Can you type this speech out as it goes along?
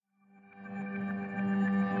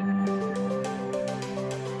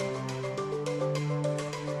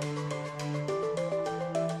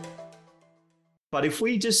But if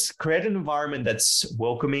we just create an environment that's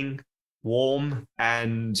welcoming, warm,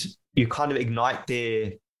 and you kind of ignite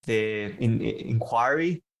their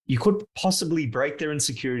inquiry, you could possibly break their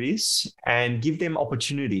insecurities and give them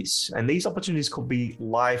opportunities. And these opportunities could be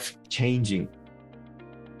life-changing.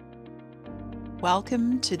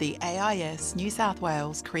 Welcome to the AIS New South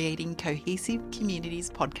Wales Creating Cohesive Communities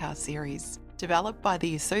podcast series, developed by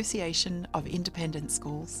the Association of Independent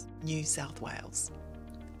Schools, New South Wales.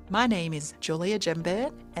 My name is Julia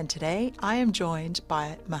Jembert, and today I am joined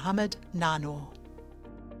by Mohammed Nanoor.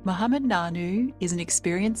 Mohammed Nanoor is an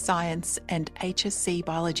experienced science and HSC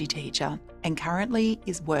biology teacher and currently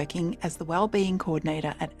is working as the wellbeing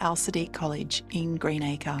coordinator at Al-Sadiq College in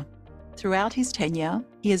Greenacre. Throughout his tenure,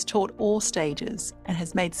 he has taught all stages and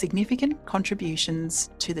has made significant contributions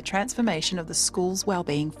to the transformation of the school's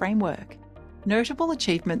wellbeing framework. Notable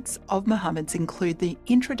achievements of Mohammed's include the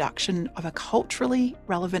introduction of a culturally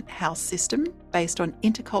relevant house system based on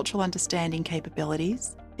intercultural understanding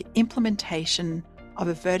capabilities, the implementation of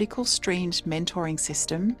a vertical streamed mentoring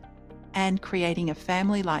system, and creating a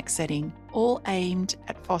family-like setting, all aimed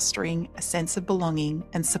at fostering a sense of belonging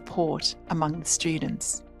and support among the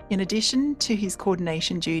students. In addition to his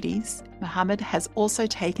coordination duties, Mohammed has also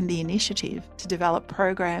taken the initiative to develop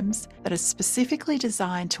programs that are specifically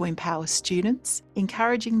designed to empower students,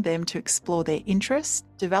 encouraging them to explore their interests,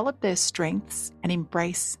 develop their strengths, and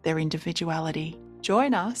embrace their individuality.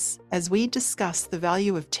 Join us as we discuss the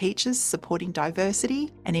value of teachers supporting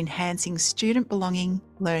diversity and enhancing student belonging,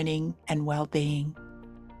 learning, and well-being.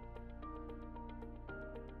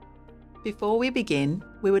 Before we begin,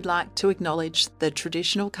 we would like to acknowledge the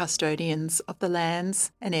traditional custodians of the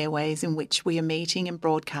lands and airways in which we are meeting and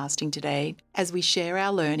broadcasting today. As we share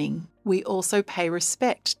our learning, we also pay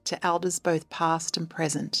respect to elders both past and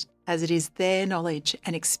present, as it is their knowledge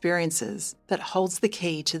and experiences that holds the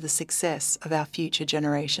key to the success of our future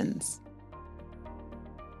generations.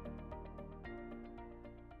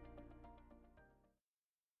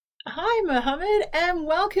 Hi, Mohammed, and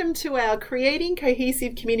welcome to our Creating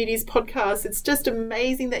Cohesive Communities podcast. It's just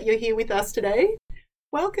amazing that you're here with us today.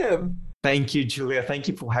 Welcome. Thank you, Julia. Thank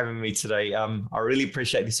you for having me today. I really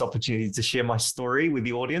appreciate this opportunity to share my story with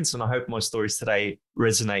the audience, and I hope my stories today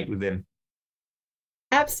resonate with them.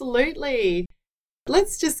 Absolutely.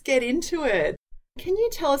 Let's just get into it. Can you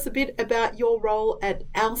tell us a bit about your role at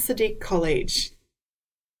Al-Sadiq College?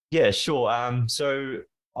 Yeah, sure. So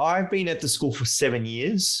I've been at the school for 7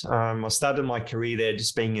 years. I started my career there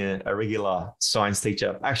just being a regular science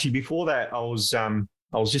teacher. Actually, before that, I was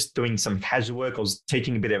just doing some casual work. I was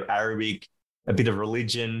teaching a bit of Arabic, a bit of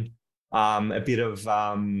religion, a bit of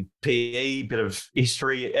PE, a bit of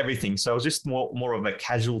history, everything. So I was just more of a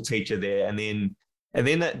casual teacher there. And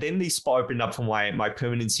then this spot opened up for my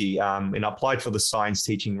permanency, and I applied for the science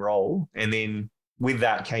teaching role. And then with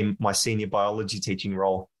that came my senior biology teaching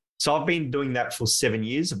role. So I've been doing that for 7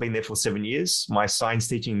 years. I've been there for 7 years, my science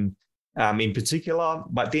teaching in particular.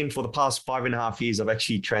 But then for the past 5.5 years, I've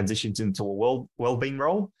actually transitioned into a wellbeing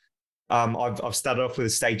role. I've started off with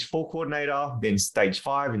a stage 4 coordinator, then stage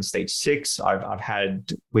 5 and stage 6.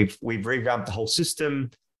 We've revamped the whole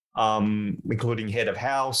system, including head of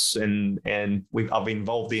house, and I've been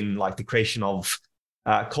involved in like the creation of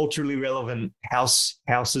culturally relevant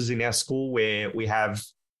houses in our school where we have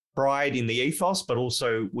pride in the ethos, but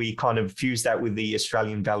also we kind of fuse that with the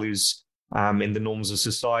Australian values and the norms of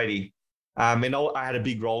society. And I had a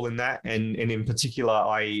big role in that. And in particular,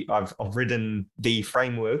 I've written the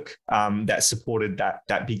framework that supported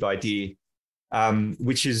that big idea,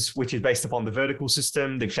 which is based upon the vertical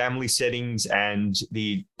system, the family settings, and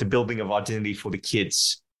the building of identity for the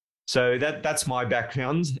kids. So that's my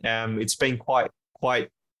background. It's been quite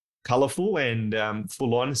colorful and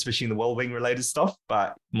full on, especially in the wellbeing related stuff.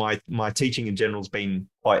 But my teaching in general has been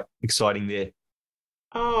quite exciting there.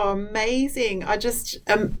 Oh, amazing.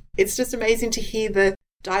 It's just amazing to hear the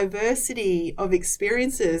diversity of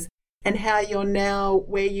experiences and how you're now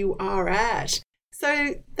where you are at.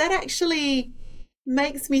 So that actually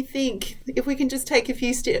makes me think, if we can just take a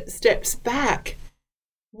few steps back,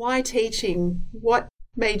 why teaching? What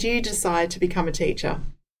made you decide to become a teacher?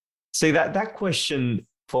 See, that question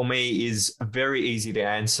for me is very easy to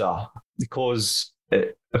answer, because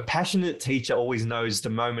a passionate teacher always knows the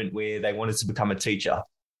moment where they wanted to become a teacher.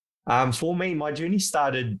 For me, my journey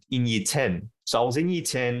started in year 10. So I was in year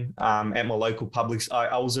 10 at my local public.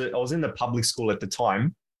 I was in the public school at the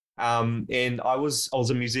time, and I was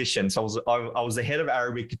a musician. So I was the head of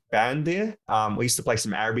Arabic band there. We used to play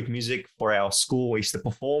some Arabic music for our school. We used to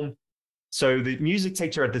perform. So the music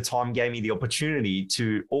teacher at the time gave me the opportunity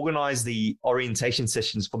to organize the orientation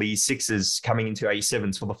sessions for the year 6s coming into year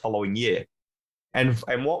 7s for the following year.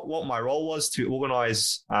 And what my role was to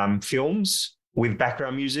organize films with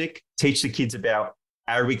background music, teach the kids about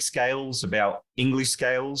Arabic scales, about English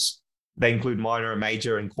scales. They include minor and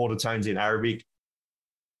major and quarter tones in Arabic.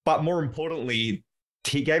 But more importantly,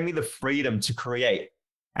 he gave me the freedom to create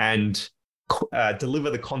and deliver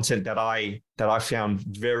the content that I found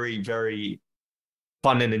very, very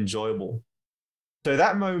fun and enjoyable. So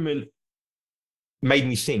that moment made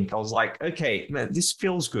me think. I was like, okay, man, this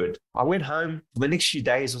feels good. I went home for the next few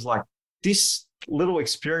days. I was like, this little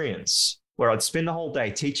experience where I'd spend the whole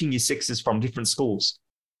day teaching year sixes from different schools,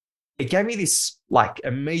 it gave me this like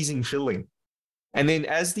amazing feeling. And then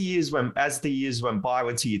as the years went by, I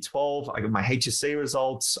went to year 12, I got my HSC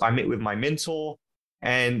results. I met with my mentor,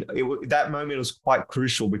 and that moment was quite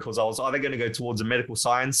crucial because I was either going to go towards a medical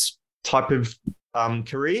science type of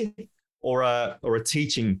career or a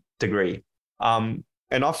teaching degree. And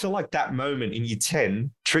I feel like that moment in year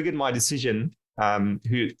 10 triggered my decision from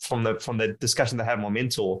the discussion that I had with my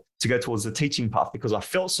mentor to go towards the teaching path because I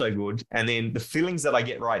felt so good. And then the feelings that I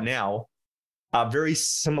get right now are very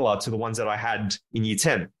similar to the ones that I had in year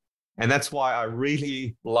 10. And that's why I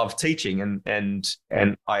really love teaching and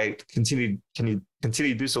I continue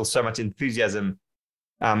to do so much enthusiasm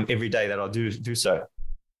every day that I do so.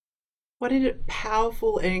 What a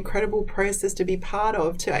powerful and incredible process to be part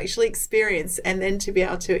of, to actually experience and then to be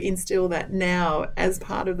able to instill that now as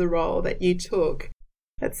part of the role that you took.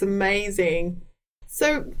 That's amazing.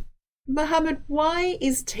 So, Mohammed, why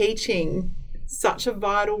is teaching such a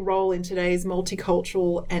vital role in today's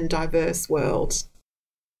multicultural and diverse world?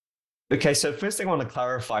 Okay, so first thing I want to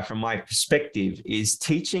clarify from my perspective is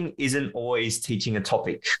teaching isn't always teaching a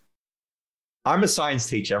topic. I'm a science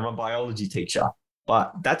teacher, I'm a biology teacher,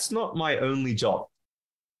 but that's not my only job.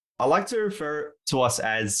 I like to refer to us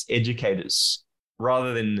as educators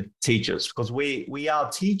rather than teachers because we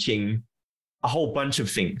are teaching a whole bunch of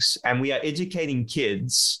things and we are educating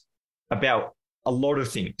kids about a lot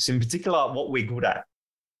of things, in particular what we're good at,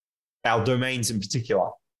 our domains in particular.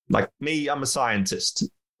 Like me, I'm a scientist,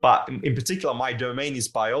 but in particular, my domain is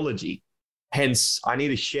biology. Hence, I need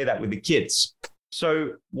to share that with the kids.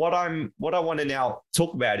 So what I want to now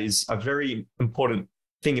talk about is a very important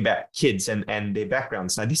thing about kids and their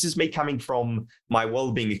backgrounds. Now, this is me coming from my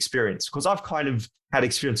wellbeing experience because I've kind of had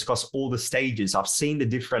experience across all the stages. I've seen the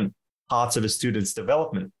different parts of a student's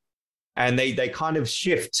development and they kind of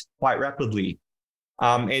shift quite rapidly.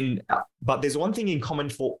 But there's one thing in common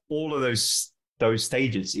for all of those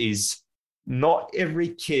stages is not every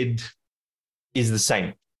kid is the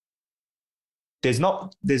same. There's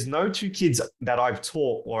no two kids that I've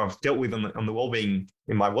taught or I've dealt with on the wellbeing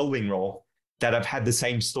in my wellbeing role that have had the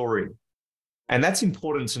same story. And that's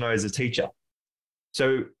important to know as a teacher.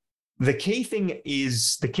 So the key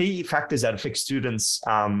factors that affect students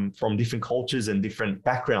from different cultures and different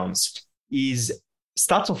backgrounds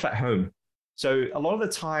starts off at home. So a lot of the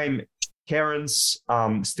time,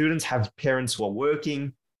 students have parents who are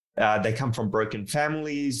working. They come from broken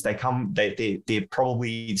families. They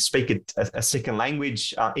probably speak a second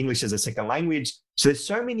language, English as a second language. So there's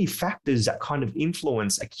so many factors that kind of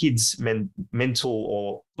influence a kid's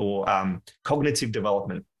mental or cognitive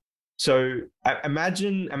development. So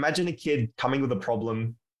imagine a kid coming with a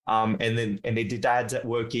problem, and their dad's at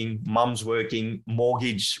working, mum's working,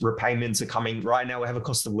 mortgage repayments are coming. Right now we have a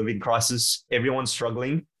cost of living crisis. Everyone's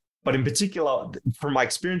struggling. But in particular, from my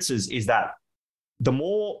experiences, is that the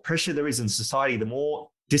more pressure there is in society, the more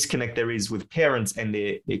disconnect there is with parents and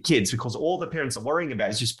their kids, because all the parents are worrying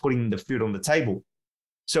about is just putting the food on the table.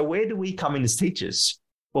 So where do we come in as teachers?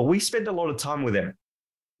 Well, we spend a lot of time with them.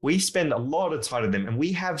 And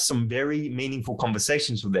we have some very meaningful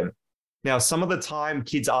conversations with them. Now, some of the time,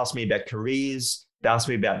 kids ask me about careers. They ask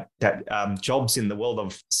me about jobs in the world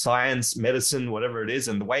of science, medicine, whatever it is.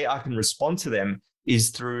 And the way I can respond to them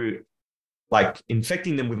is through like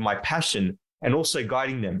infecting them with my passion and also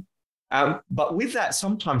guiding them. But with that,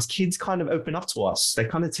 sometimes kids kind of open up to us. They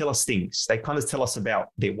kind of tell us things. They kind of tell us about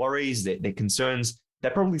their worries, their concerns.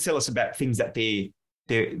 They probably tell us about things that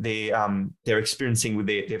they're experiencing with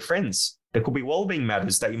their friends. There could be wellbeing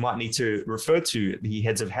matters that you might need to refer to the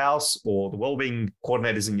heads of house or the wellbeing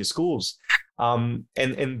coordinators in your schools.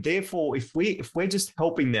 And therefore, if we're just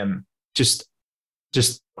helping them just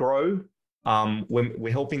grow, when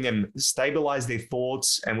we're helping them stabilize their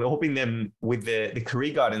thoughts and we're helping them with the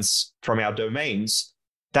career guidance from our domains,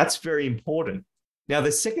 that's very important. Now,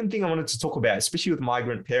 the second thing I wanted to talk about, especially with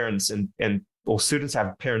migrant parents or students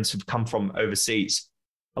have parents who've come from overseas,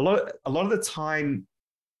 a lot of the time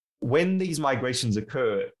when these migrations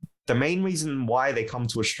occur, the main reason why they come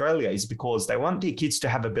to Australia is because they want their kids to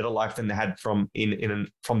have a better life than they had from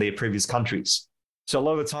their previous countries. So a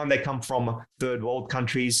lot of the time they come from third world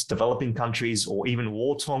countries, developing countries, or even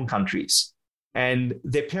war-torn countries. And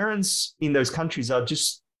their parents in those countries are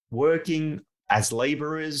just working as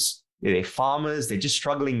laborers, they're farmers, they're just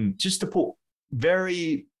struggling just to put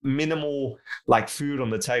very minimal like food on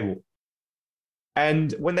the table.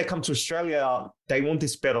 And when they come to Australia, they want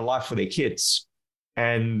this better life for their kids.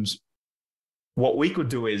 And what we could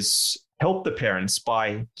do is help the parents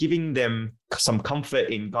by giving them some comfort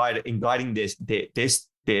in guiding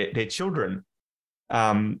their children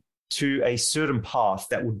to a certain path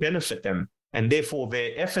that would benefit them. And therefore,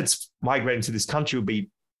 their efforts migrating to this country would be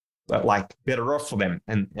like better off for them.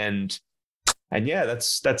 And yeah,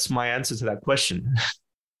 that's my answer to that question.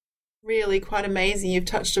 Really quite amazing. You've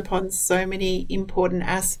touched upon so many important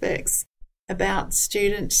aspects about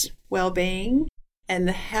student well-being and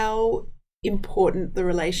how important the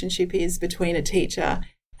relationship is between a teacher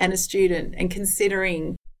and a student, and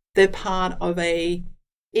considering they're part of a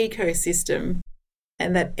ecosystem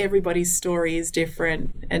and that everybody's story is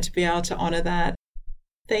different, and to be able to honour that.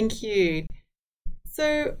 Thank you.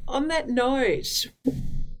 So on that note,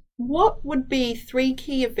 what would be 3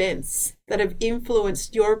 key events that have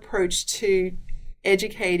influenced your approach to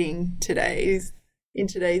educating in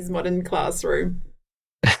today's modern classroom?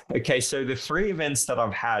 Okay, so the 3 events that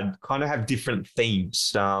I've had kind of have different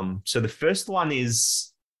themes. So the first one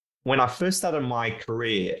is when I first started my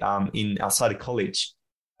career outside of college,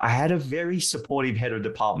 I had a very supportive head of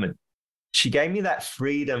department. She gave me that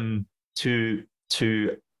freedom to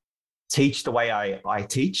teach the way I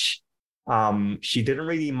teach. She didn't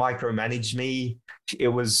really micromanage me. It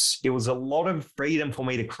was a lot of freedom for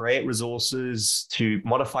me to create resources, to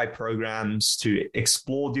modify programs, to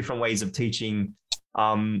explore different ways of teaching,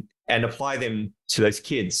 and apply them to those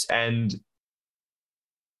kids. And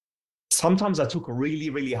sometimes I took a really,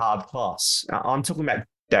 really hard class. I'm talking about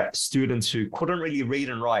that students who couldn't really read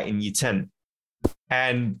and write in year 10.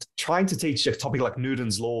 And trying to teach a topic like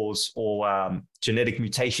Newton's laws or genetic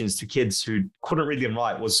mutations to kids who couldn't read and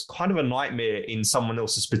write was kind of a nightmare in someone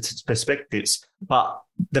else's perspectives. But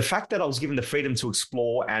the fact that I was given the freedom to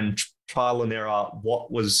explore and trial and error what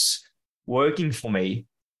was working for me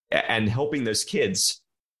and helping those kids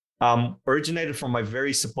originated from my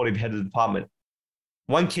very supportive head of the department.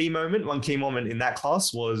 One key moment in that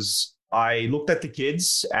class was I looked at the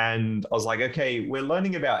kids and I was like, okay, we're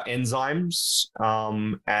learning about enzymes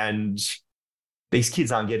and these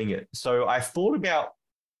kids aren't getting it. So I thought about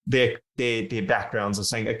their backgrounds and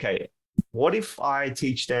saying, okay, what if I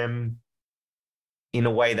teach them in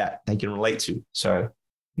a way that they can relate to? So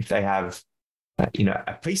if they have,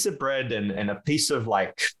 a piece of bread and a piece of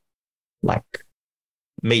like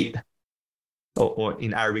meat, or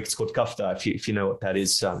in Arabic it's called kafta, if you know what that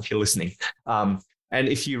is, if you're listening. And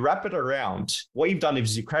if you wrap it around, what you've done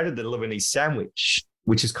is you created the Lebanese sandwich,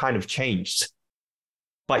 which has kind of changed,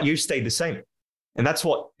 but you stayed the same. And that's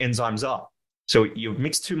what enzymes are. So you've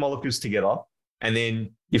mixed 2 molecules together and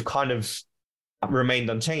then you've kind of remained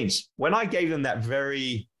unchanged. When I gave them that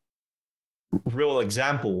very real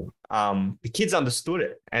example, the kids understood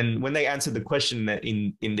it. And when they answered the question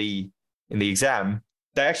in the exam,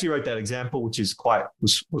 they actually wrote that example, which is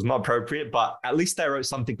was not appropriate, but at least they wrote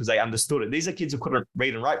something because they understood it. These are kids who couldn't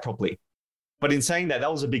read and write properly. But in saying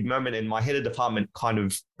that was a big moment, and my head of department kind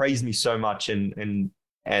of praised me so much. And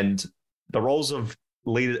the roles of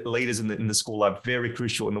leaders in the school are very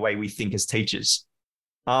crucial in the way we think as teachers.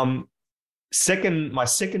 My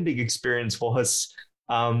second big experience was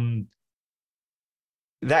that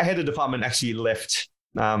head of department actually left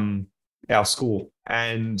our school,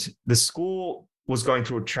 and the school was going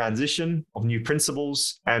through a transition of new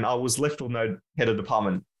principals, and I was left with no head of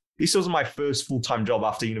department. This was my first full-time job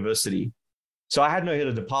after university. So I had no head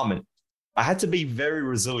of department. I had to be very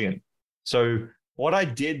resilient. So what I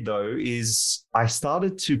did, though, is I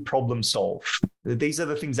started to problem solve. These are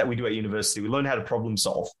the things that we do at university. We learn how to problem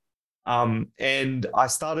solve. And I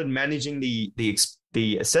started managing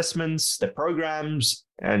the assessments, the programs,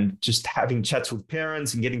 and just having chats with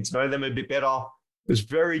parents and getting to know them a bit better. It was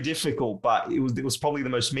very difficult, but it was probably the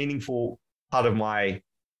most meaningful part of my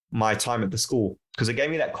time at the school, because it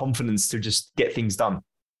gave me that confidence to just get things done.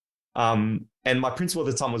 And my principal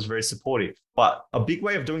at the time was very supportive. But a big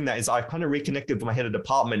way of doing that is I kind of reconnected with my head of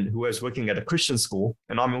department, who was working at a Christian school,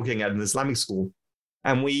 and I'm working at an Islamic school.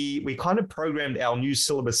 And we kind of programmed our new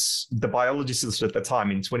syllabus, the biology syllabus at the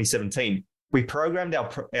time in 2017. We programmed our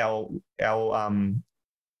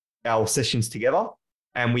sessions together,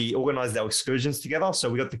 and we organized our excursions together. So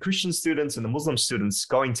we got the Christian students and the Muslim students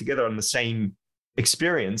going together on the same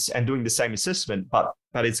experience and doing the same assessment, but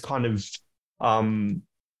it's kind of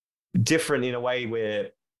different in a way where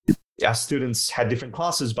our students had different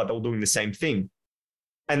classes, but they were doing the same thing.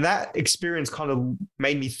 And that experience kind of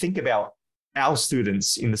made me think about our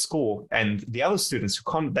students in the school and the other students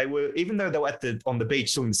they were, even though they were on the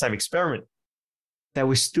beach doing the same experiment, they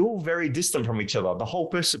were still very distant from each other. The whole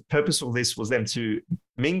purpose of this was them to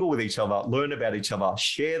mingle with each other, learn about each other,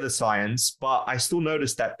 share the science. But I still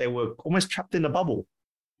noticed that they were almost trapped in a bubble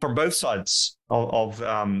from both sides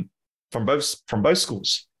from both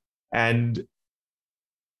schools. And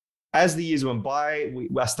as the years went by,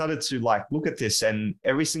 I started to look at this, and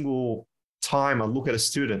every single time I look at a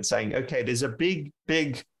student saying, okay, there's a big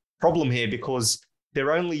problem here, because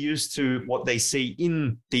they're only used to what they see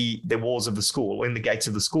in the walls of the school or in the gates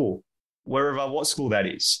of the school, what school that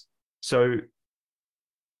is. So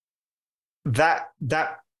that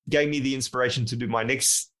gave me the inspiration to do my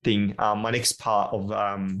next thing, my next part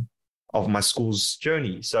of my school's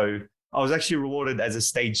journey. So I was actually rewarded as a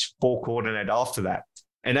stage 4 coordinator after that.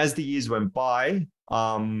 And as the years went by,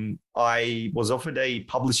 I was offered a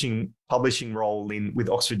publishing role with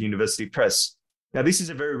Oxford University Press. Now, this is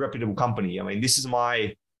a very reputable company. I mean, this is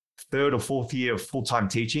my 3rd or 4th year of full-time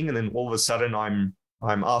teaching, and then all of a sudden, I'm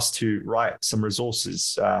asked to write some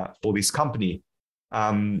resources for this company.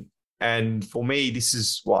 And for me, this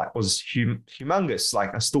is what was humongous.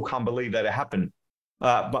 I still can't believe that it happened.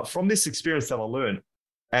 But from this experience that I learned,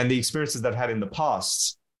 and the experiences that I've had in the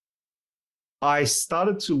past, I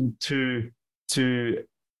started to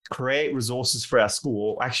create resources for our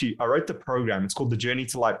school. Actually, I wrote the program. It's called the Journey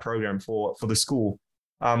to Light program for the school,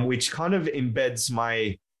 which kind of embeds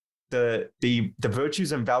the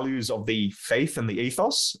virtues and values of the faith and the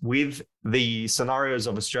ethos with the scenarios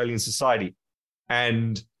of Australian society.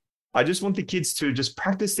 And I just want the kids to just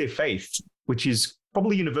practice their faith, which is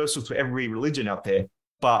probably universal to every religion out there.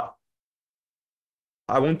 But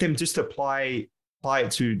I want them just to apply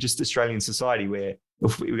it to just Australian society, where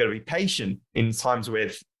we've got to be patient in times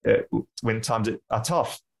when times are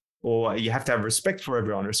tough, or you have to have respect for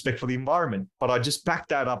everyone, respect for the environment. But I just back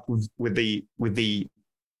that up with the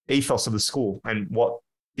ethos of the school and what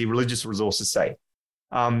the religious resources say.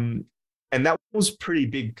 And that was pretty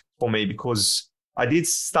big for me, because I did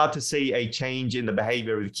start to see a change in the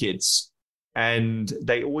behavior of the kids. And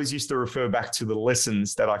they always used to refer back to the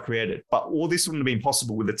lessons that I created. But all this wouldn't have been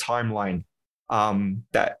possible with the timeline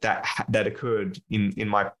that occurred in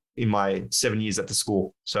my 7 years at the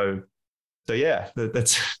school. So yeah,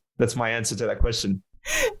 that's my answer to that question.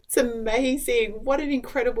 It's amazing. What an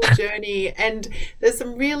incredible journey. And there's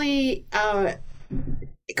some really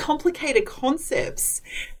complicated concepts.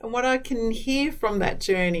 And what I can hear from that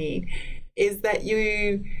journey is that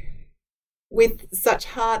you, with such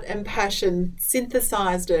heart and passion,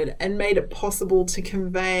 synthesized it and made it possible to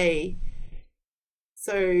convey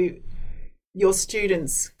so your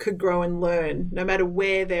students could grow and learn no matter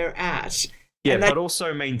where they're at. Yeah, but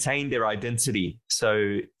also maintain their identity.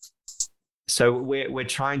 So we're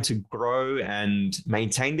trying to grow and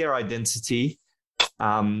maintain their identity,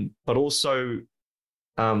 but also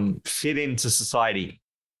fit into society.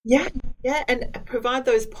 Yeah, and provide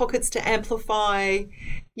those pockets to amplify,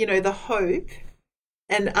 the hope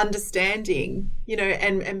and understanding,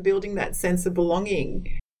 and building that sense of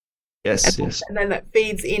belonging. Yes. And then that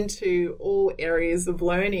feeds into all areas of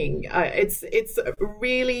learning. It's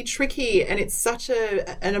really tricky, and it's such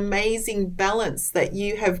an amazing balance that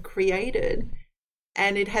you have created,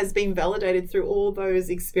 and it has been validated through all those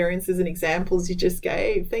experiences and examples you just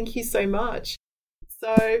gave. Thank you so much.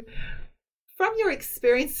 So, from your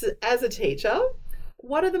experience as a teacher,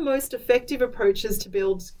 what are the most effective approaches to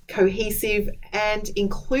build cohesive and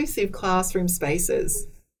inclusive classroom spaces?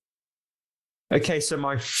 Okay, so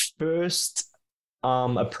my first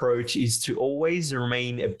approach is to always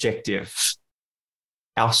remain objective.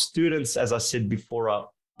 Our students, as I said before, are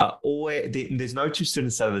always, there's no two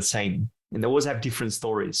students that are the same, and they always have different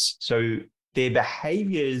stories. So their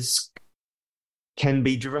behaviors can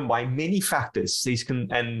be driven by many factors.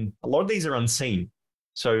 And a lot of these are unseen.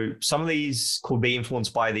 So some of these could be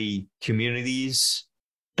influenced by the communities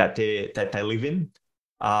that they live in.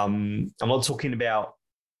 I'm not talking about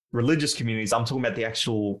religious communities. I'm talking about the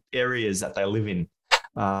actual areas that they live in,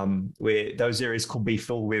 where those areas could be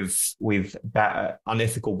filled with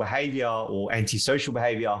unethical behavior or antisocial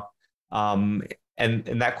behavior, and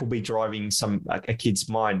that could be driving a kid's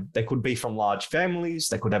mind. They could be from large families.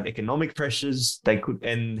 They could have economic pressures.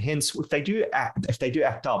 And hence, if they do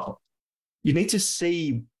act up, you need to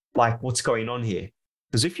see what's going on here.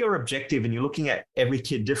 Because if you're objective and you're looking at every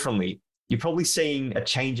kid differently, you're probably seeing a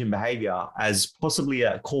change in behavior as possibly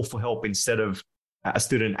a call for help instead of a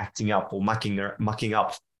student acting up or mucking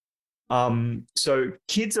up. So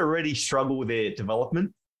kids already struggle with their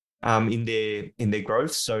development. in their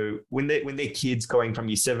growth. So when they're kids going from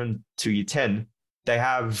year 7 to year 10, they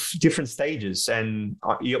have different stages. And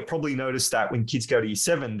you'll probably notice that when kids go to year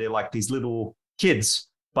 7, they're like these little kids.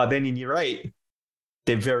 But then in year 8,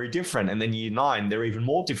 they're very different. And then year 9, they're even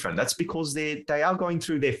more different. That's because they are going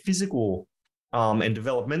through their physical and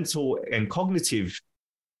developmental and cognitive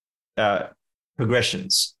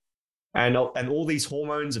progressions. And all these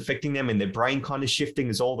hormones affecting them and their brain kind of shifting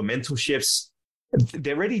as all the mental shifts.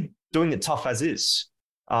 They're already doing it tough as is.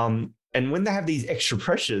 And when they have these extra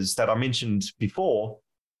pressures that I mentioned before,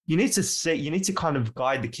 you need to kind of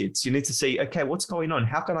guide the kids. You need to see, okay, what's going on?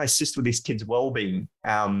 How can I assist with these kids' well-being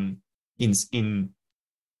and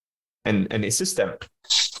assist them?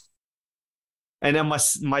 And then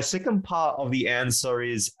my second part of the answer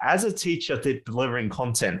is, as a teacher delivering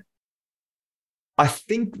content, I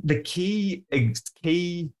think the key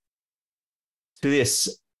to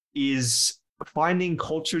this is finding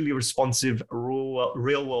culturally responsive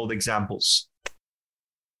real world examples.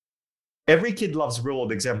 Every kid loves real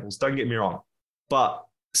world examples, don't get me wrong, but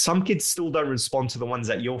some kids still don't respond to the ones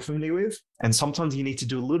that you're familiar with. And sometimes you need to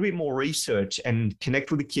do a little bit more research and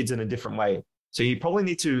connect with the kids in a different way. So you probably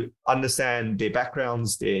need to understand their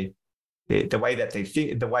backgrounds, the way that they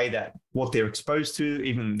think, the way that what they're exposed to,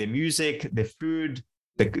 even their music, their food,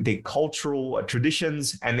 their cultural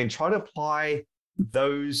traditions, and then try to apply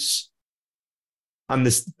the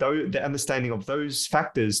understanding of those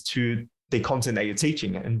factors to the content that you're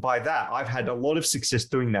teaching. And by that, I've had a lot of success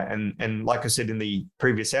doing that. And like I said in the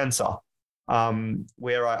previous answer,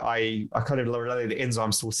 where I kind of related the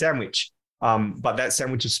enzymes to a sandwich, but that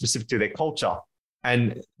sandwich is specific to their culture.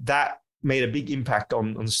 And that made a big impact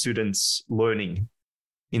on students' learning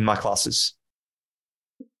in my classes.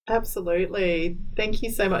 Absolutely. Thank you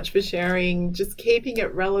so much for sharing, just keeping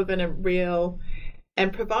it relevant and real,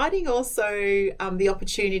 and providing also the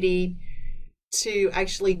opportunity to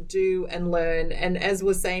actually do and learn. And as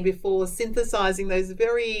was saying before, synthesizing those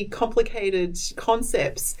very complicated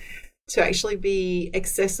concepts to actually be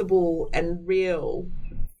accessible and real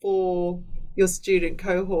for your student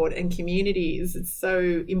cohort and communities. It's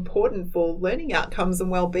so important for learning outcomes and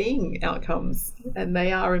wellbeing outcomes, and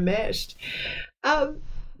they are enmeshed.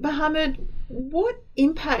 Mohammed, what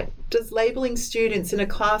impact does labelling students in a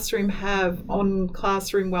classroom have on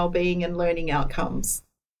classroom wellbeing and learning outcomes?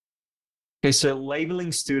 Okay, so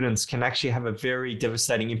labeling students can actually have a very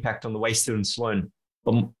devastating impact on the way students learn,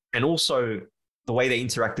 and also the way they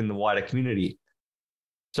interact in the wider community.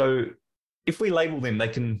 So if we label them, they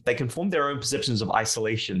can form their own perceptions of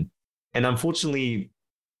isolation. And unfortunately,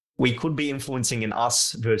 we could be influencing an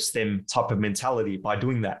us versus them type of mentality by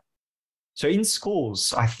doing that. So in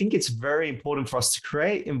schools, I think it's very important for us to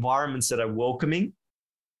create environments that are welcoming.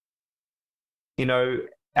 You know,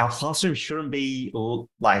 our classroom shouldn't be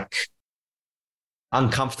like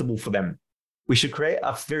uncomfortable for them. We should create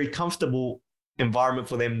a very comfortable environment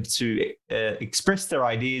for them to express their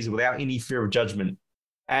ideas without any fear of judgment.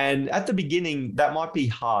 And at the beginning, that might be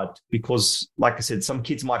hard because, like I said, some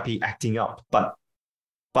kids might be acting up. But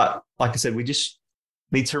like I said, we just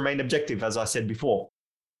need to remain objective, as I said before.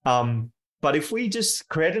 But if we just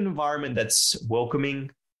create an environment that's welcoming,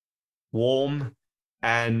 warm,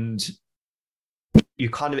 and you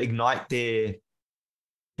kind of ignite their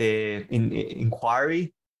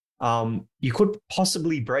inquiry, you could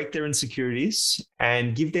possibly break their insecurities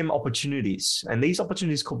and give them opportunities. And these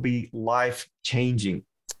opportunities could be life-changing.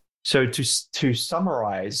 So to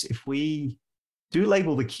summarize, if we do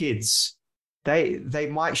label the kids, they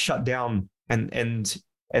might shut down and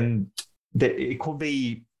it could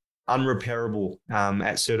be unrepairable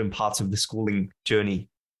at certain parts of the schooling journey.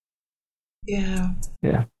 Yeah.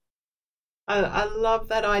 Yeah. I love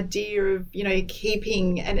that idea of,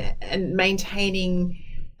 keeping and maintaining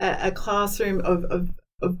a classroom of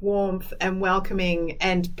warmth and welcoming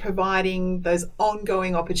and providing those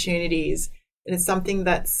ongoing opportunities. And it's something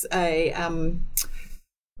that's a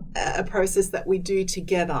process that we do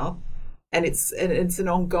together, and it's an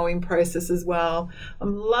ongoing process as well.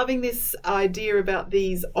 I'm loving this idea about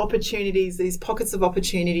these opportunities, these pockets of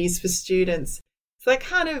opportunities for students. So that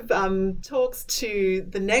kind of talks to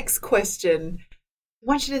the next question. I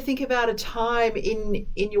want you to think about a time in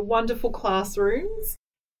your wonderful classrooms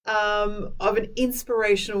of an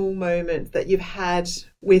inspirational moment that you've had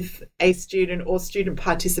with a student or student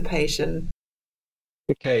participation.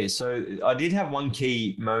 Okay, so I did have one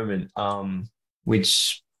key moment,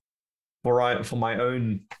 which for my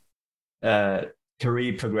own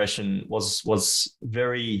career progression was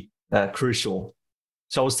very crucial.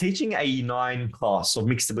 So I was teaching a Year 9 class of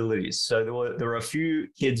mixed abilities. So there were a few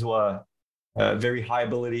kids who were very high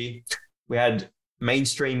ability. We had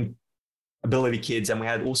mainstream ability kids, and we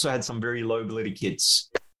also had some very low ability kids.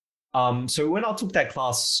 So when I took that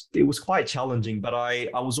class, it was quite challenging, but I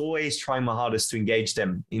was always trying my hardest to engage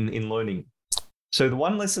them in learning. So the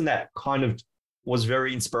one lesson that kind of was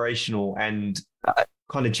very inspirational and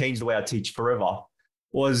kind of changed the way I teach forever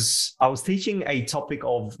was I was teaching a topic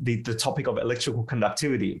of the topic of electrical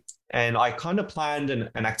conductivity. And I kind of planned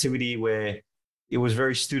an activity where it was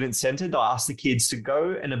very student-centered. I asked the kids to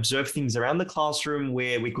go and observe things around the classroom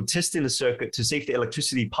where we could test in the circuit to see if the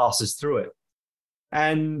electricity passes through it.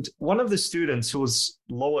 And one of the students who was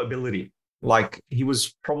lower ability, like he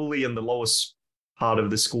was probably in the lowest part of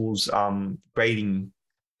the school's grading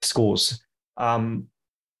scores,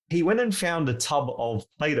 he went and found a tub of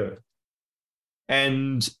Play-Doh.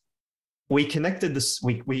 And we connected this,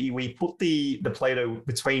 we put the Play-Doh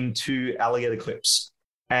between two alligator clips.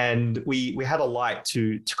 And we had a light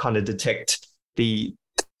to kind of detect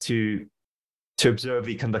to observe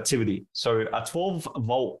the conductivity. So a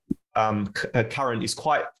 12-volt current is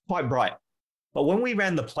quite bright. But when we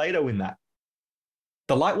ran the Play-Doh in that,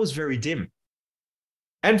 the light was very dim.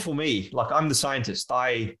 And for me, like I'm the scientist,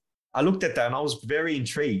 I looked at that and I was very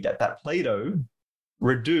intrigued that Play-Doh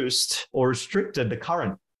reduced or restricted the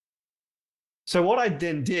current. So what I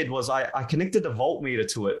then did was I connected a voltmeter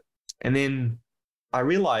to it, and then I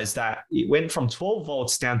realized that it went from 12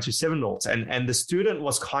 volts down to 7 volts. And the student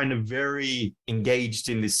was kind of very engaged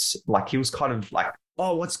in this. Like he was kind of like,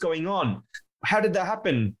 oh, what's going on? How did that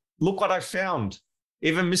happen? Look what I found.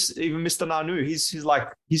 Even Mr. Nanu,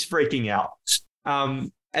 he's freaking out.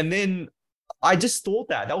 And then I just thought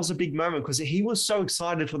that was a big moment because he was so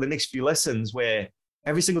excited for the next few lessons where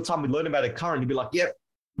every single time we learn about a current, he'd be like, yep,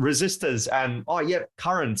 resistors and, oh, yep,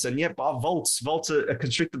 currents and yep, volts. Volts are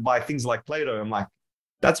constricted by things like Play-Doh. I'm like,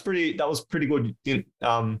 that was pretty good.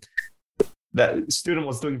 That student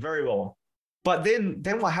was doing very well. But then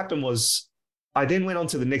what happened was I then went on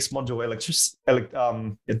to the next module,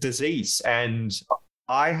 disease. And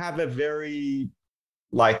I have a very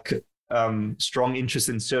strong interest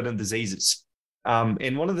in certain diseases.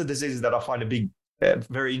 And one of the diseases that I find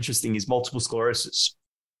very interesting is multiple sclerosis.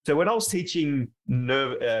 So when I was teaching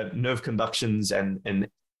nerve conductions and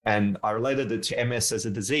I related it to MS as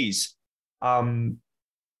a disease,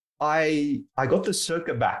 I got the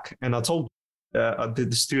circuit back and I told the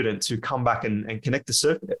student to come back and connect the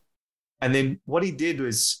circuit. And then what he did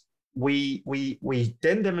was we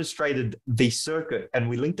then demonstrated the circuit and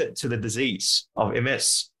we linked it to the disease of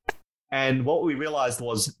MS. And what we realized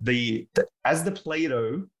was as the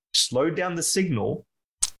Play-Doh slowed down the signal,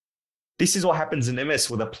 this is what happens in MS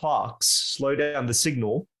where the plaques slow down the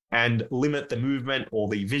signal and limit the movement or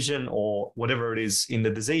the vision or whatever it is in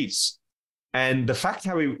the disease. And the fact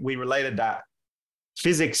how we related that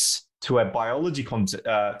physics to a biology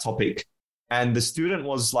topic, and the student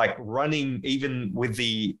was like running even with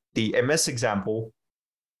the MS example,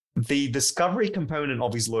 the discovery component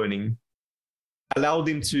of his learning allowed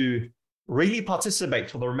him to really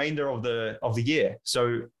participate for the remainder of the year.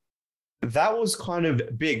 So that was kind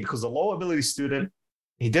of big because the low ability student,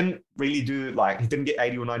 he didn't really he didn't get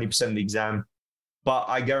 80 or 90% of the exam. But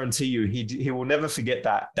I guarantee you, he will never forget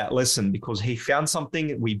that lesson because he found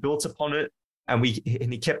something, we built upon it, and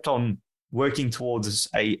he kept on working towards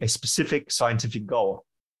a specific scientific goal.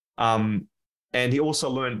 And he also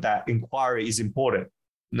learned that inquiry is important,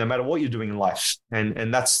 no matter what you're doing in life.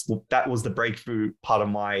 And that was the breakthrough part of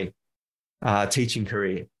my teaching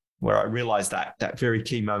career, where I realized that very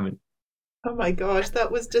key moment. Oh my gosh,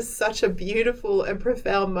 that was just such a beautiful and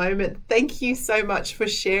profound moment. Thank you so much for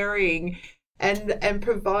sharing and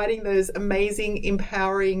providing those amazing,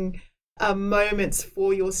 empowering moments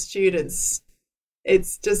for your students.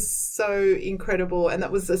 It's just so incredible. And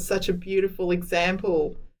that was such a beautiful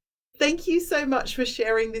example. Thank you so much for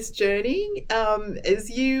sharing this journey. As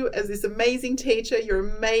this amazing teacher, your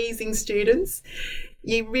amazing students,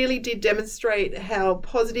 you really did demonstrate how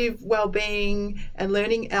positive well-being and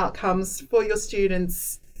learning outcomes for your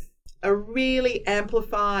students are really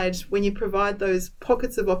amplified when you provide those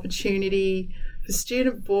pockets of opportunity for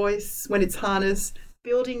student voice when it's harnessed,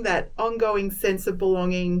 building that ongoing sense of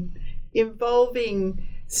belonging, involving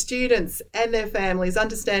students and their families,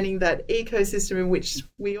 understanding that ecosystem in which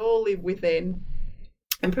we all live within,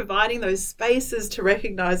 and providing those spaces to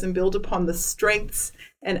recognise and build upon the strengths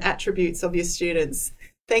and attributes of your students.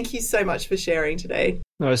 Thank you so much for sharing today.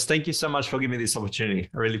 No, thank you so much for giving me this opportunity.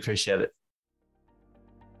 I really appreciate it.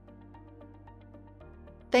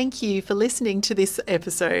 Thank you for listening to this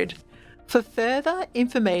episode. For further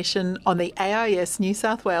information on the AIS New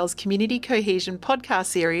South Wales Community Cohesion podcast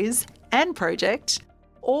series and project,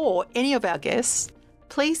 or any of our guests,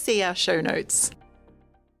 please see our show notes.